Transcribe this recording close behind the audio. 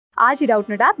आज ही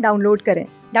Doubtnut app download करें।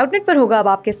 डाउटनट पर होगा अब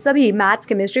आपके सभी मैथ्स,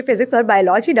 केमिस्ट्री, फिजिक्स और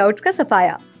बायोलॉजी डाउट्स का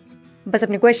सफाया। बस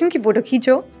अपने क्वेश्चन की फोटो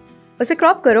खींचो, उसे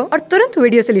क्रॉप करो और तुरंत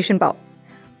वीडियो सोल्यूशन पाओ।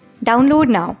 Download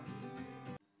now.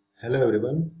 Hello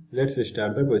everyone, let's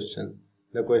start the question.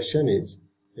 The question is,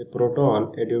 a proton,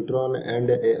 a deuteron and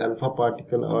a alpha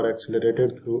particle are accelerated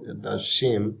through the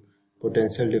same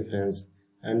potential difference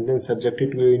and then subjected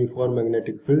to a uniform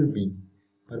magnetic field B,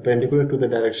 perpendicular to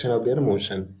the direction of their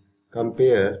motion.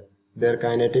 Compare their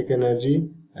kinetic energy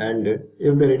and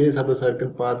if the radius of the circle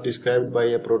path described by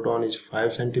a proton is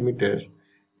 5 cm,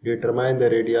 determine the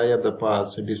radii of the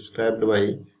paths described by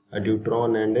a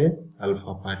deuteron and a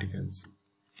alpha particles.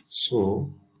 So,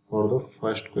 for the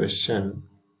first question,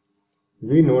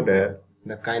 we know that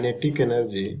the kinetic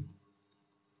energy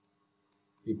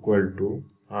equal to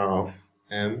half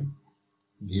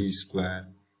mv square,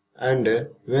 and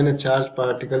when a charged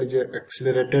particle is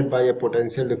accelerated by a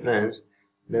potential difference,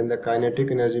 then the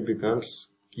kinetic energy becomes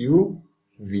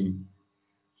qv.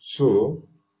 So,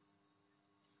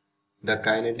 the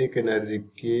kinetic energy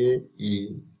ke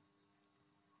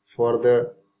for the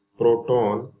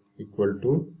proton equal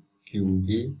to qv.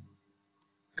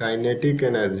 Kinetic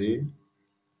energy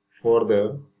for the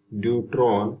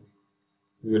deuteron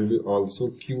will be also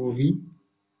qv,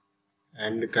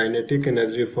 and kinetic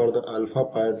energy for the alpha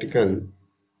particle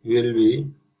will be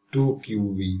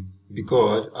 2qv,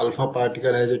 because alpha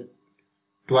particle has a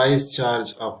twice charge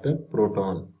of the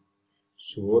proton.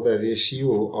 So the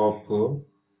ratio of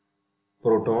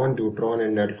proton, deuteron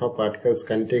and alpha particles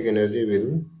kinetic energy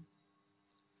will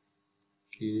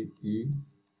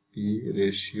KEP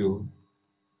ratio,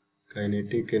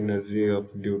 kinetic energy of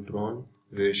deuteron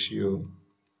ratio,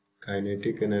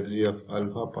 kinetic energy of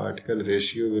alpha particle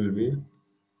ratio will be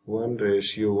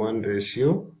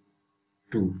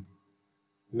 1:1:2.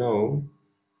 Now,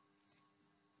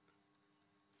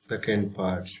 second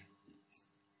part.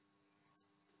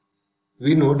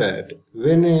 We know that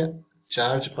when a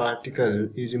charged particle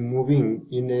is moving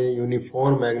in a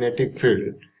uniform magnetic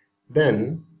field,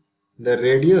 then the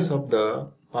radius of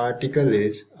the particle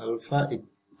is alpha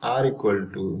r equal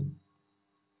to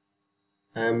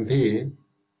mv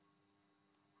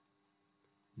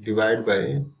divided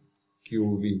by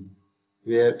qv,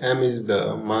 where m is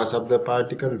the mass of the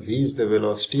particle, v is the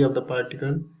velocity of the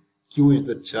particle, q is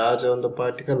the charge on the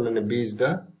particle, and b is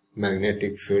the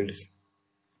magnetic fields.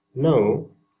 Now,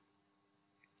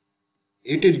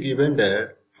 it is given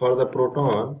that for the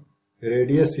proton,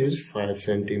 radius is 5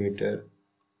 cm,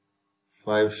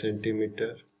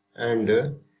 and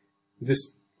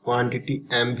this quantity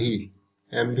mv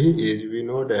is, we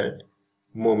know that,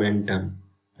 momentum,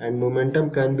 and momentum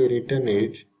can be written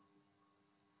as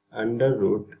under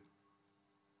root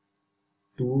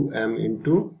 2m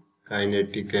into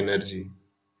kinetic energy.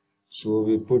 So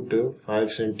we put 5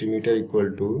 cm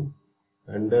equal to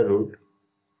under root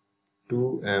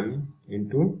 2m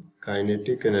into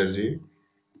kinetic energy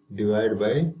divided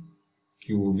by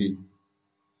qv.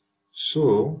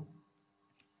 So,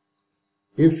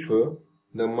 if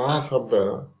the mass of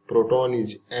the proton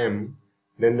is m,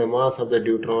 then the mass of the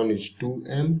deuteron is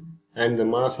 2m, and the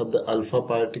mass of the alpha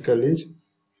particle is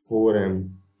 4m.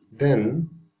 Then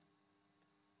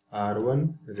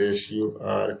R1 ratio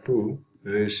R2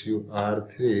 ratio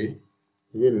R3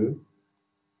 will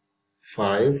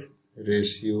 5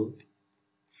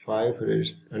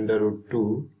 under root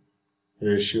 2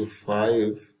 ratio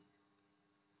 5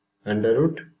 under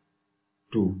root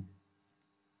 2.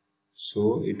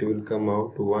 So it will come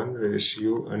out 1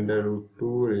 ratio under root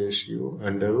 2 ratio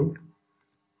under root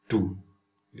 2.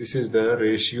 This is the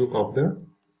ratio of the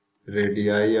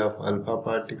radii of alpha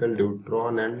particle,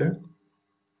 deuteron and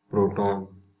proton.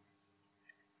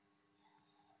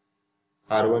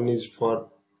 R1 is for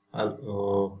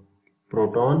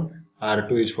proton,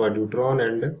 R2 is for deuteron,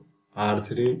 and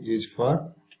R3 is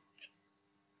for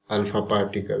alpha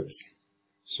particles.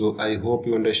 So I hope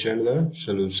you understand the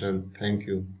solution. Thank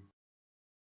you.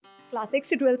 Class 6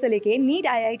 से 12 से लेके NEET,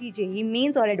 IIT, JEE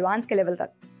mains और advance के level तक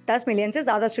 10 million से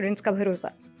ज्यादा students का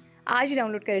भरोसा। आज ही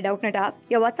डाउनलोड करें डाउटनट ऐप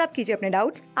या व्हाट्सएप कीजिए अपने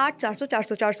डाउट्स 8400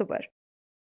 400 400 पर।